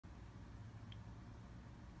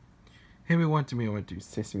Hey everyone, to me over to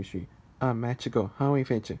Sesame Street, a magical Halloween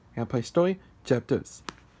adventure and play story chapters.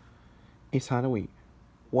 It's Halloween.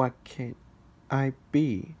 What can I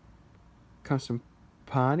be? Custom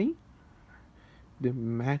party? The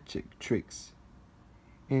magic tricks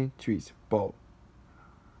and treats ball.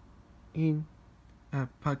 In a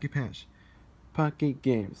pocket patch. Pocket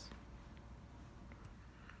games.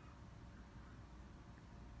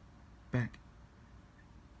 Back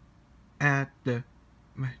at the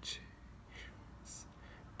magic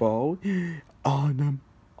ball on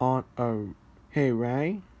a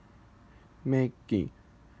hayride. Maggie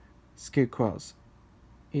Scarecrows.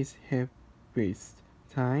 It's harvest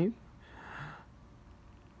time.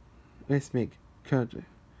 Let's make cuddle.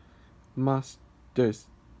 Monsters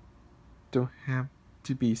don't have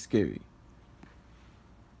to be scary.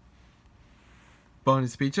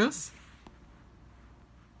 Bonus features.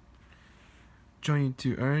 Joining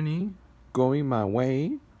to Ernie. Going my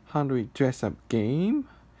way. Hungry dress up game.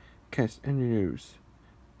 Catch and news.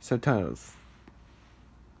 Subtitles.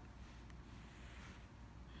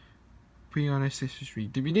 Pre-order Sesame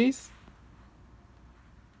Street DVDs.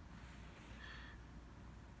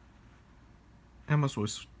 Amazon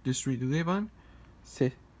the street to live on.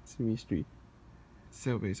 Sesame Street.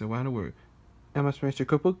 Celebrates around the world. Amazon Special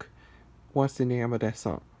Cookbook. What's the name of that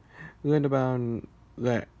song? Learn about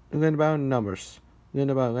numbers. Learn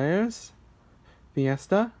about letters.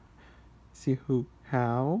 Fiesta. See who,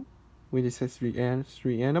 how. With the Sesame and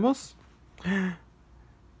street animals.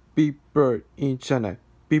 Big Bird in China.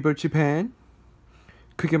 Big Bird Japan.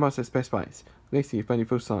 Cookie Monsters Best Buys. Lazy Funny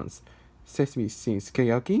Food Songs. Sesame sings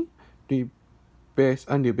karaoke. The Bears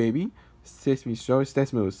Under Baby. Sesame Stories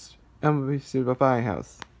Dance Moves. Emma Silver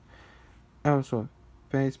Firehouse. Elmo's Sword.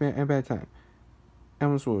 Batman and Bedtime.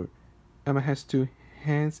 Elmo's Sword. Emma has 2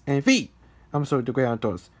 hands and feet. Elmo's Sword The Great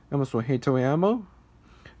Outdoors. Elmo's Sword Hey Toy Elmo.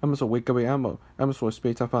 Elmo's Sword Wake Away Elmo. Elmo's Sword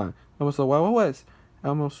Space of Fun. Elmo's Sword Wild West.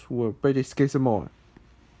 Elmo's Sword Birthday Skates and more.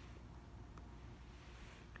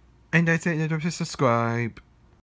 And that's it. Don't forget to subscribe.